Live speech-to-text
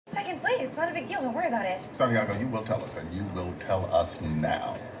It's late. It's not a big deal. Don't worry about it. Santiago, you will tell us, and you will tell us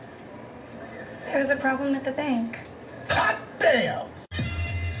now. There's a problem at the bank. Hot damn!